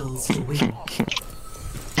 15 kills to win.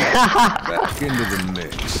 Back into the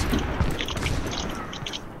mix.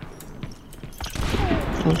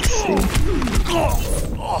 Let's see.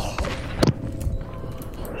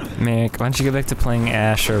 Mick, why don't you go back to playing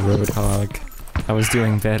Ash or Roadhog? I was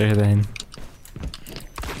doing better then.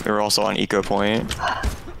 We were also on Eco Point.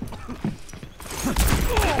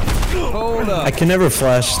 Hold up. I can never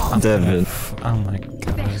flash Devin. Oh my god.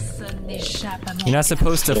 You're not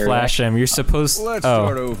supposed to flash him. You're supposed. Let's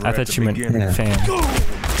start Oh, over I at thought the you meant beginning. fan.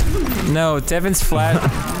 No, Devin's flash.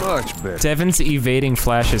 Much better. Devin's evading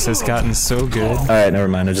flashes has gotten so good. Alright, never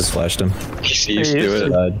mind. I just flashed him. He's used to it.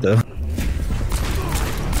 Died, though.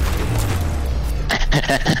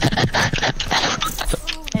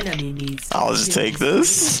 Enemy needs. I'll just take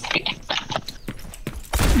this.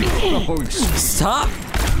 Oh, Stop!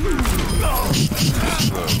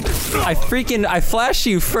 I flash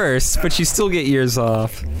you first, but you still get yours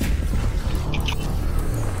off.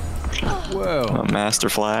 well. A master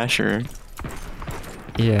flasher.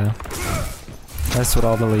 Yeah. That's what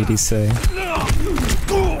all the ladies say.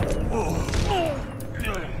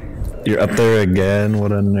 You're up there again?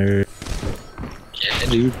 What a nerd. Yeah,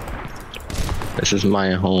 dude. This is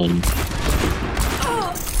my home.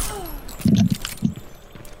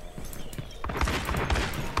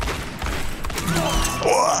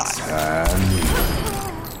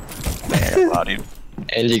 Man, wow, dude.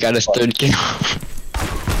 And you got a third kill.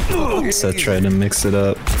 So trying to mix it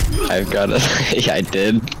up. I've got a. Yeah, I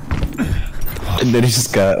did. And then he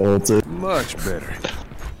just got ulted. Much better.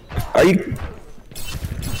 Are you?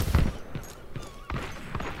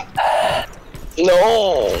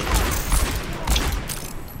 No!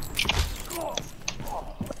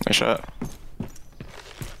 Nice shot.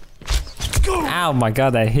 Ow, my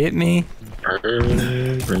god, that hit me. I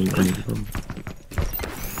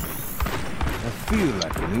feel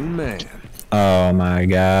like a new man. Oh my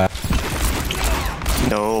god.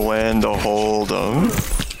 Know when to hold them.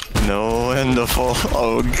 Know when to fall.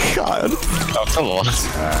 Oh god. Oh, come on.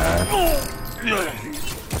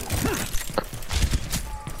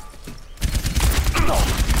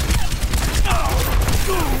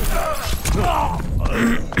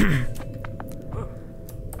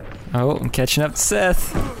 Oh, I'm catching up to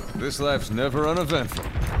Seth. This life's never uneventful.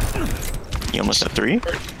 You almost at 3?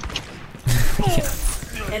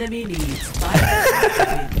 Enemy needs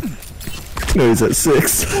 5 No, he's at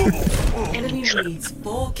 6. kills to win. Enemy needs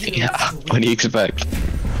 4 kills Yeah, to what win. do you expect?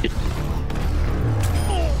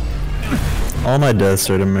 All my deaths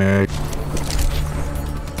are to Merrick.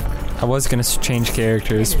 I was gonna change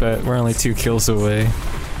characters, but we're only 2 kills away.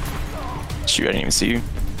 Shoot, I didn't even see you.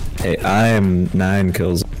 Hey, I am 9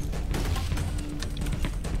 kills.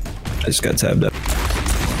 I just got tabbed up.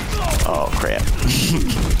 Oh crap. Oh, excuse me.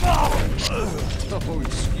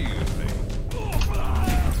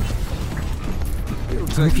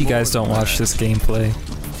 I hope you guys don't watch this gameplay.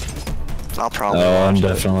 I'll probably Oh, I'm watch it.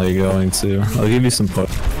 definitely going to. I'll give you some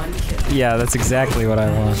points. Yeah, that's exactly what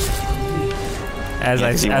I want. As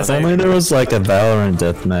I Yeah, I mean, there was like a Valorant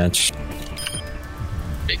deathmatch.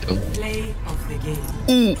 Play of the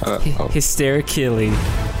game. hysterically.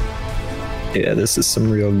 Yeah, this is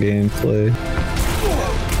some real gameplay.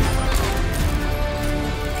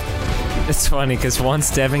 It's funny because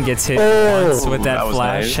once Devin gets hit once with that that was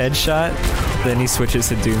flash headshot, then he switches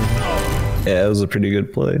to Doom. Yeah, it was a pretty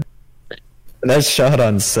good play. That shot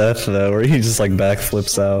on Seth though, where he just like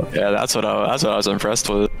backflips out. Yeah, that's what I was impressed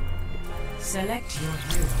with. Select your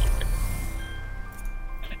hero.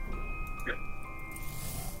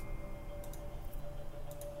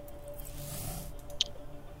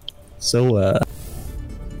 So,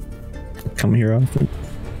 come here often.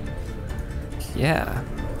 Yeah.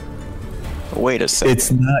 Wait a second.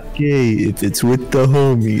 It's not gay if it's with the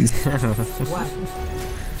homies. 1.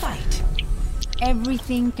 Fight.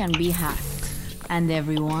 Everything can be hacked. And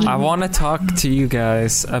everyone. I want to talk to you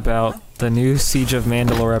guys about the new Siege of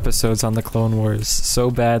Mandalore episodes on the Clone Wars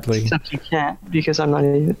so badly. Except you can't because I'm not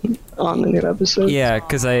even on the new episode. Yeah,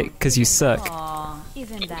 cause you suck. Aw,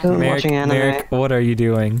 isn't that I'm Merrick, watching anime. Merrick, what are you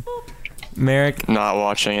doing? Merrick, Not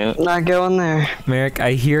watching it. Not going there. Merrick,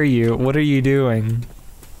 I hear you. What are you doing?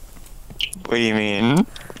 What do you mean?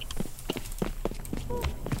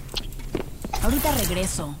 Ahorita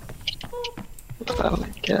regreso. Oh my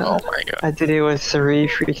god. Oh my god. I did it with 3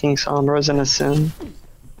 freaking Sombras and a Sim.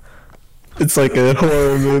 It's like a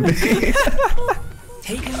horror movie.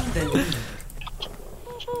 Taking the lead.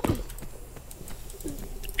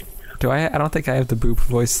 I don't think I have the boop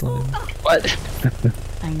voice line. What?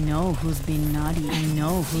 I know who's been naughty. I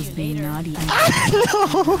know who's been naughty.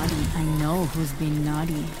 I know who's been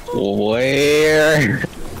naughty. Where?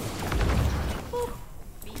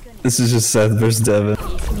 This is just Seth versus Devin.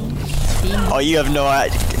 Oh, you have no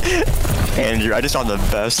idea. Andrew, I just found the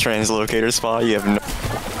best translocator spot. You have no.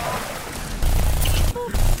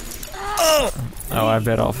 Oh, I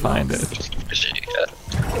bet I'll find it.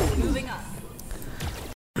 Moving on.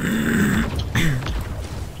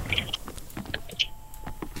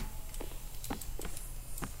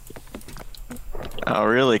 Oh,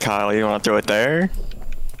 really, Kyle? You want to throw it there?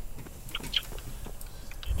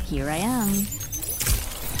 Here I am.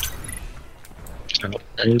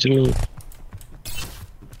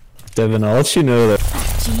 Devin, I'll let you know that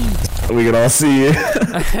Gee, we can all see you.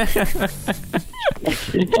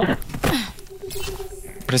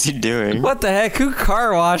 What is he doing? What the heck? Who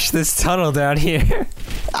car washed this tunnel down here?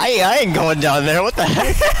 I ain't going down there. What the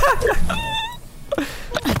heck?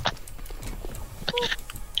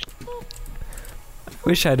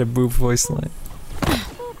 Wish I had a boob voice line.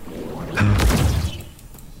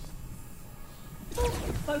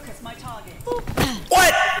 Focus my target.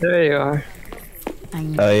 What? There you are. I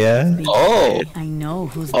know Oh yeah? who's been Oh. I know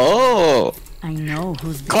who's Oh. I know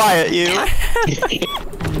who's been Quiet, you.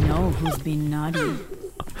 I know who's been naughty.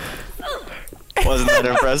 Wasn't that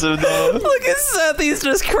impressive though? Look at Seth, he's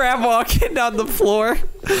just crab walking down the floor,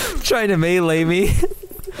 trying to melee me.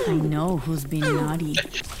 I know who's been naughty.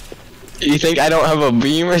 You think I don't have a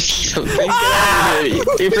beam or something? Get out of here. You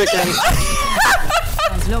freaking.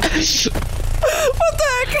 What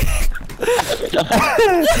the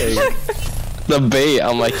heck? The bait.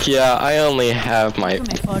 I'm like, yeah, I only have my. See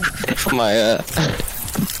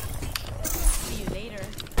you later.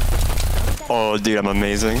 Oh, dude, I'm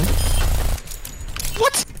amazing.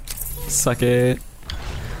 What? Suck it.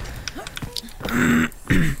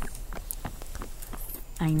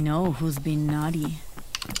 I know who's been naughty.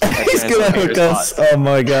 He's gonna hook us. Oh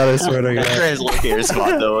my god, I swear to That god. translocator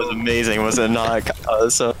spot though was amazing, was it not?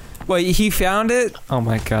 So Wait, he found it? Oh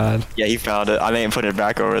my god. yeah, he found it. I didn't put it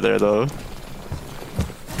back over there though.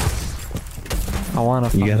 I wanna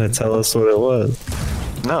You find gotta it. tell us what it was.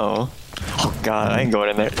 No. Oh god, I ain't going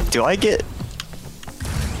in there. Do I get?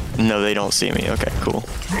 No, they don't see me. Okay, cool.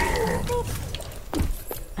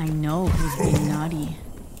 I know who's been naughty.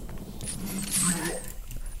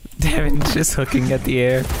 Devin's just hooking at the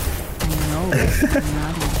air. I know who's been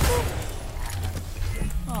naughty.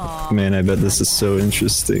 Man, I bet this is so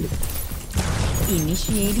interesting.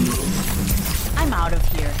 Initiating. I'm out of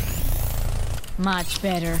here. Much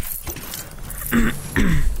better.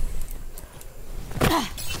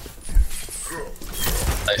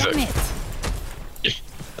 Damn it.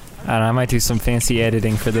 I don't know, I might do some fancy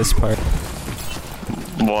editing for this part.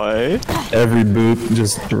 What? Every boop,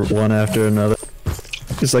 just one after another.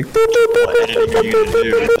 Just like boop, boop, boop, What boop, editing are you boop, gonna boop,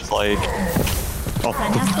 do? boop. It's like, oh,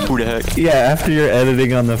 who the heck? Yeah, after you're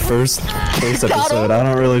editing on the first episode, I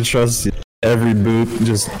don't really trust you. Every boop,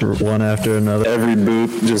 just one after another. Every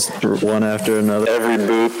boop, just one after another. Every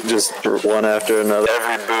boop, just one after another.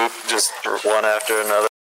 Every boop, just one after another.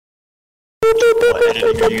 What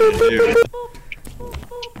editing are you gonna do?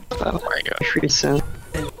 Oh my gosh. Pretty soon.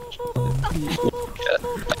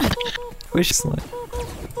 Wish slide.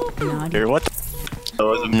 Naughty. Here, what?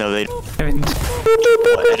 No, they. Devin,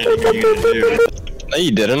 What editing are you gonna do? No,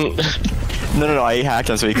 you didn't. No, I hacked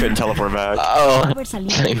him so he couldn't teleport back. Oh. Haber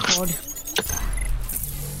salido mejor.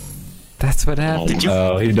 that's what happened. Did you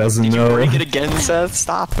Oh, he doesn't know. break it again, Seth?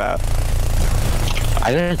 Stop that.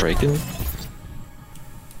 I didn't break it.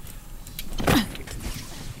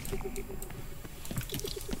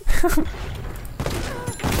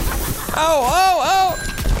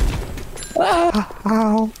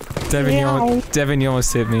 Oh! Devin, you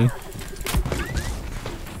almost hit me.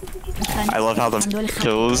 I love how the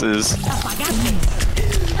kills is.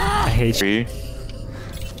 I hate you.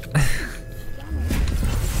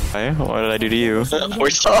 Hey, what did I do to you? We're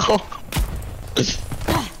so.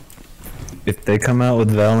 If they come out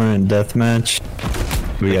with Valorant Deathmatch,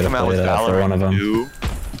 we gotta Come out play with that for one of them.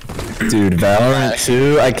 Valorant 2. Dude, Valorant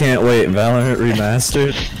 2? I can't wait. Valorant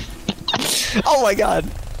Remastered? Oh my god.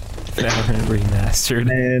 Valorant remastered.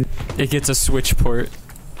 Man. It gets a Switch port.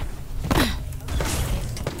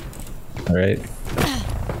 Alright.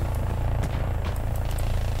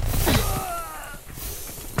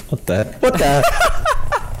 What the? What the?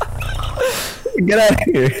 Get out of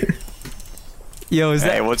here. Yo, is Hey,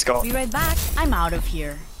 that what's going? Be right back. I'm out of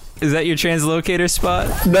here. is that your translocator spot?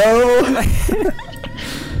 No!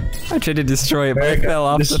 I tried to destroy it, but it fell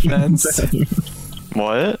off the fence.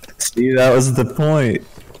 What? See, that was the point.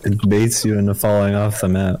 It baits you into falling off the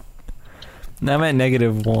map. No, I'm at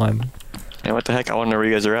 -1. Hey, what the heck? I want to know where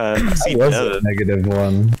you guys are at. I see It was Devin. a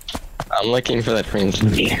 -1. I'm looking for that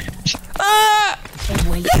translator. Ah! No!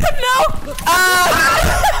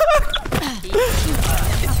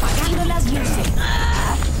 Apagando las luces.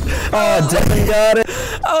 Oh, Devin got it.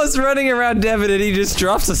 I was running around Devin and he just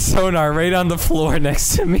drops a sonar right on the floor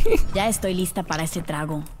next to me. Ya estoy lista para ese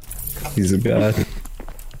trago. He's a god.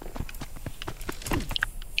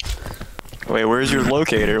 Wait, where's your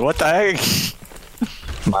locator? What the heck?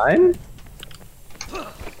 Mine?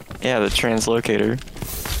 Yeah, the translocator.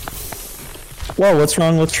 Whoa, what's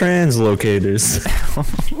wrong with translocators?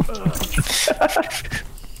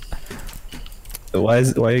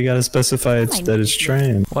 Why you gotta specify that it's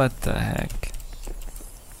trans? What the heck?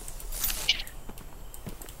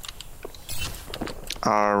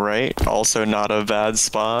 Alright, also not a bad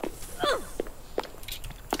spot.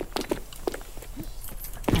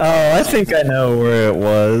 Oh, I think I know where it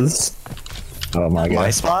was. Oh my My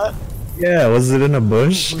god. spot? Yeah, was it in a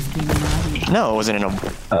bush? Who's being naughty? No, it wasn't in a... ¿Me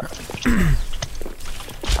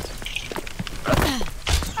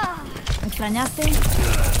extrañaste?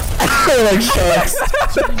 Like sharks.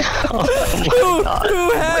 Who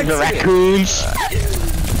hacked The it? raccoons.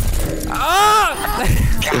 Ah!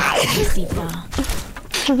 Cosita.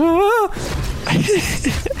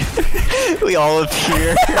 We all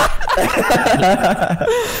appear.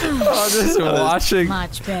 Oh, just watching,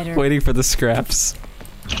 Much better. waiting for the scraps.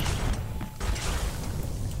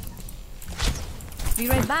 Be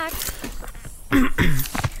right back.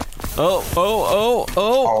 Oh!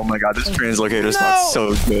 Oh my god, this translocator spot's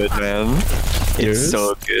so good, man. It's Yours?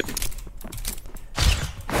 so good.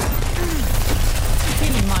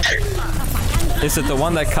 Feeling much. Is it the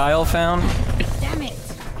one that Kyle found Damn it.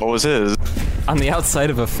 What was his? on the outside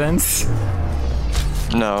of a fence?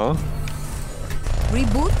 No.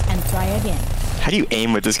 Reboot and try again. How do you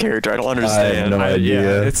aim with this character? I don't understand. no idea.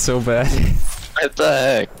 Yeah, it's so bad. What the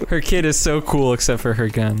heck? Her kid is so cool except for her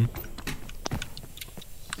gun.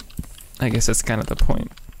 I guess that's kind of the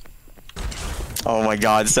point. Oh my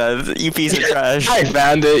god, Seth, you piece of trash. I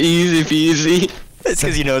found it easy peasy. It's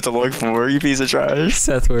because you know what to look for, you piece of trash.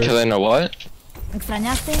 Seth, where? Cause I know what? ¿Me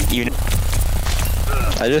extrañaste? You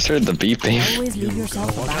I just heard the beeping. Always leave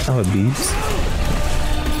yourself about. Oh, it beeps.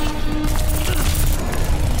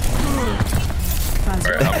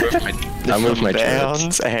 I'll move my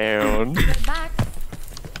turrets. down. Back.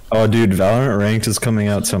 Oh, dude, Valorant Ranked is coming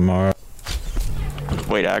out tomorrow.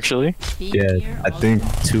 Wait, actually? Yeah, I think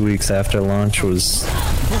 2 weeks after launch is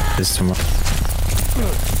tomorrow.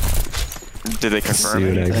 Did they See confirm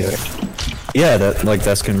what I it? get. Yeah,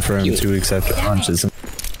 that's confirmed 2 weeks after launch, isn't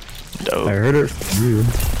it? Dope. I heard it from you.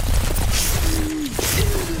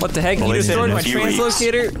 What the heck? Well, You they said destroyed in a my few weeks.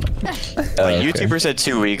 translocator? Oh, My okay. YouTuber said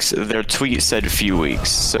 2 weeks, their tweet said few weeks,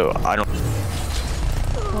 so I don't...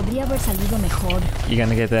 Podría haber salido mejor. You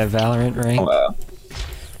gonna get that Valorant rank? Wow.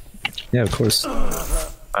 Yeah, of course.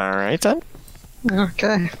 Alright then.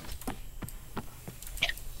 Okay.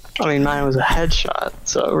 I mean, mine was a headshot,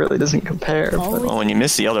 so it really doesn't compare. But Always Well, when you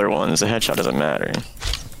miss the other ones, the headshot doesn't matter.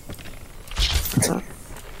 There's a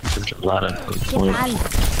lot of ¿Qué tal?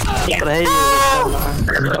 but hey,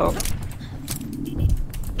 so,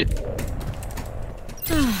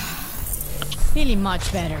 Feeling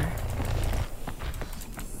much better.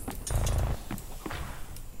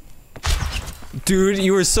 Dude,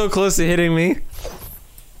 you were so close to hitting me.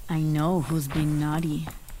 I know who's been naughty.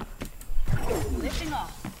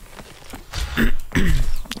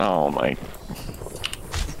 Oh my...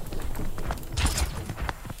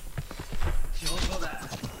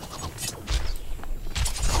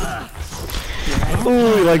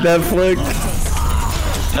 Ooh, like that flick?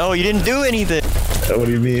 No, you didn't do anything! What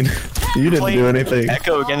do you mean? You didn't do anything.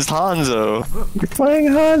 Echo against Hanzo. You're playing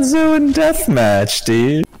Hanzo in Deathmatch,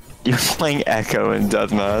 dude. You're playing Echo in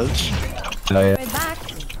Deathmatch. Oh, yeah. Right back.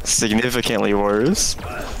 Significantly worse.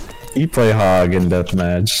 You play Hog in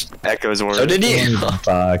Deathmatch. Echo's worse. So did you?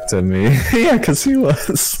 Back to me. Yeah, because he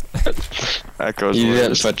was. Echo's You didn't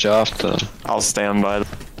worse. switch off though. I'll stand by.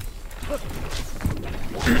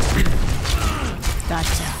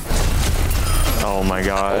 Gotcha. Oh my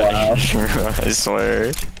god. I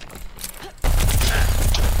swear.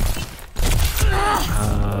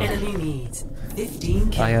 Enemy needs 15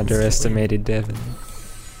 kills. I underestimated Devin.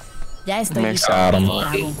 Ya estoy Makes lista para sense.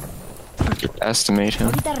 ese trago. Estimate him.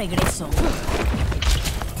 Ahorita regreso.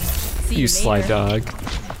 See You sly later. dog.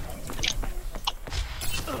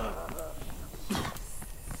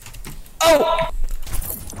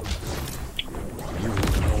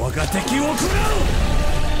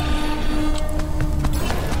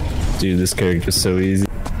 Dude, this character's so easy.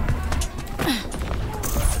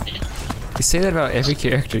 He's say that about every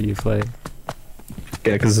character you play.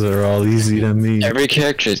 Yeah, because they're all easy to me. Every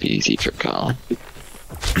character is easy for Kyle.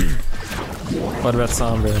 What about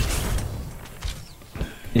Sombra?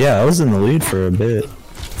 Yeah, I was in the lead for a bit.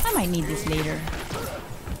 I might need this later.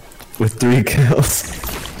 With 3 kills.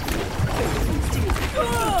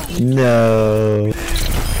 No.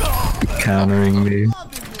 Countering me.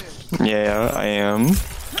 Yeah, I am.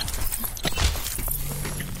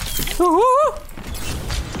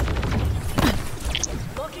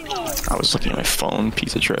 I was looking at my phone,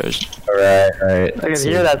 piece of trash. Alright. I can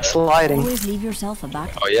hear that sliding. Always leave yourself a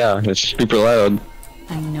back. Oh yeah, it's super loud.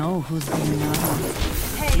 I know who's been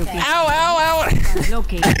naughty. Looking Ow!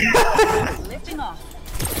 located. Lifting off.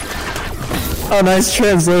 Oh, nice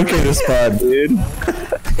translocator spot, dude.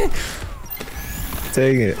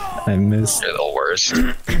 Dang it. I missed. You're the worst.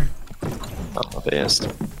 Oh, best.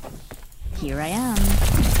 Here I am.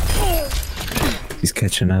 He's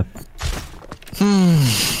catching up.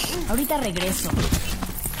 Ahorita regreso.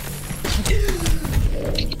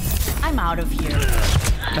 I'm out of here.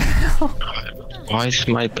 Why is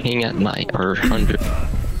my ping at 9 or 100?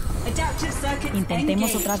 Adaptive circuit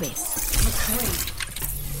Intentemos engaged. otra vez.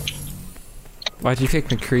 Why'd you pick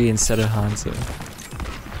McCree instead of Hanzo?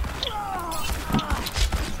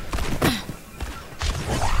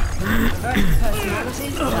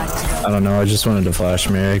 I don't know, I just wanted to flash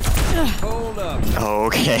Merrick.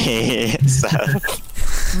 Okay,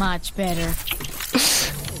 Seth. Much better.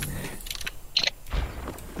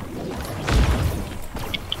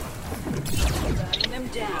 Them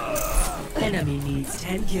down. Enemy needs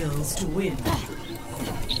 10 kills to win.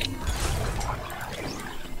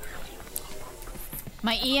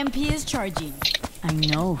 My EMP is charging. I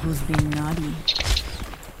know who's been naughty.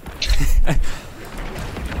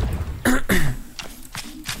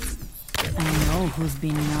 I know who's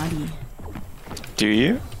been naughty. Do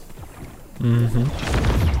you?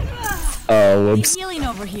 Oh, Big whoops. healing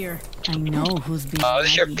over here. I know who's been Oh,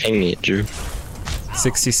 this your naughty. ping me, Drew.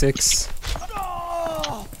 66.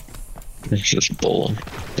 It's just bull.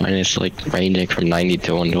 Mine is like ranging from 90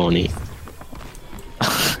 to 120.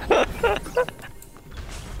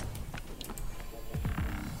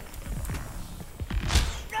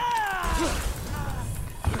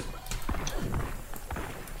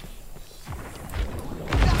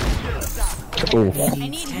 Oh, I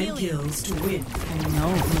need 10 healing. kills to win. I know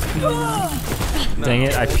who's been naughty. Dang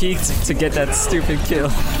it, I peeked to get that stupid kill.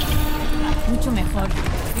 Mucho mejor.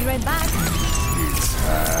 Be right back.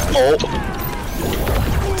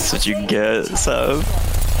 That's what you get, Seth.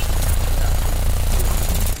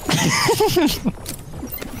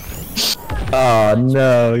 oh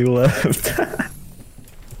no, he left.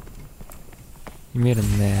 You made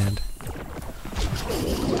him mad.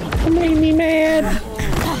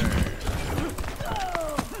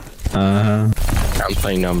 I'm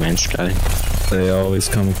playing No Man's Sky. They always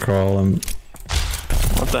come crawling.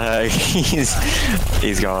 What the heck?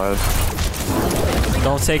 He's gone.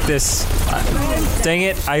 Don't take this. Dang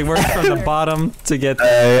it, I worked from the bottom to get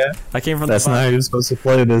I came from That's the not bottom. how you're supposed to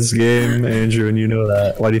play this game, Andrew, and you know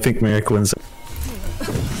that. Why do you think Merrick wins?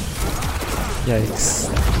 Yikes.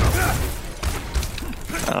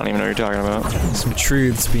 I don't even know what you're talking about. Some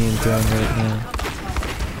truths being done right now.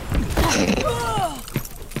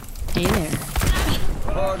 Hey there.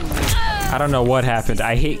 I don't know what happened.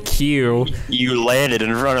 I hit Q. You landed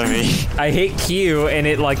in front of me. I hit Q and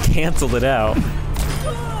it like canceled it out.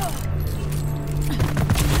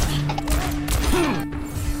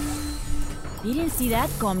 Didn't see that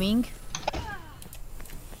coming.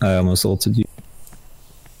 I almost ulted you.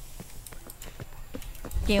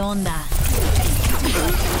 ¿Qué onda?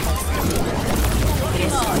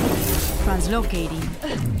 Translocating.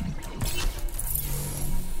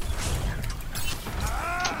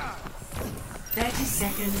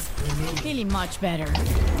 Feeling much better.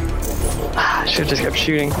 I should have just kept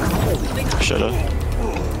shooting. Shoulda.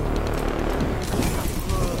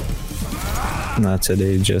 Not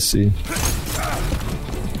today, Jesse.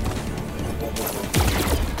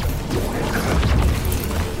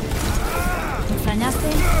 ¿Extrañaste?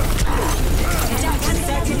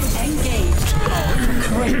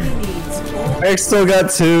 Merrick still got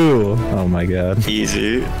 2. Oh my god.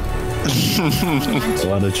 Easy.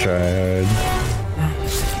 What a try hard.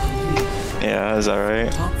 Yeah, is that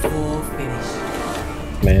right? Top 4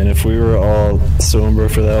 finish. Man, if we were all Sombra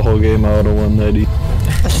for that whole game, I would have won that. You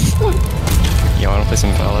wanna play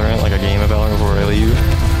some Valorant? Like a game of Valorant before I leave?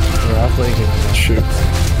 Yeah, I'll play it. Sure.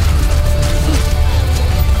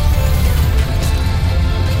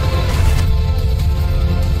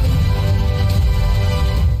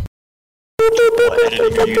 What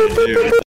editing are you gonna do?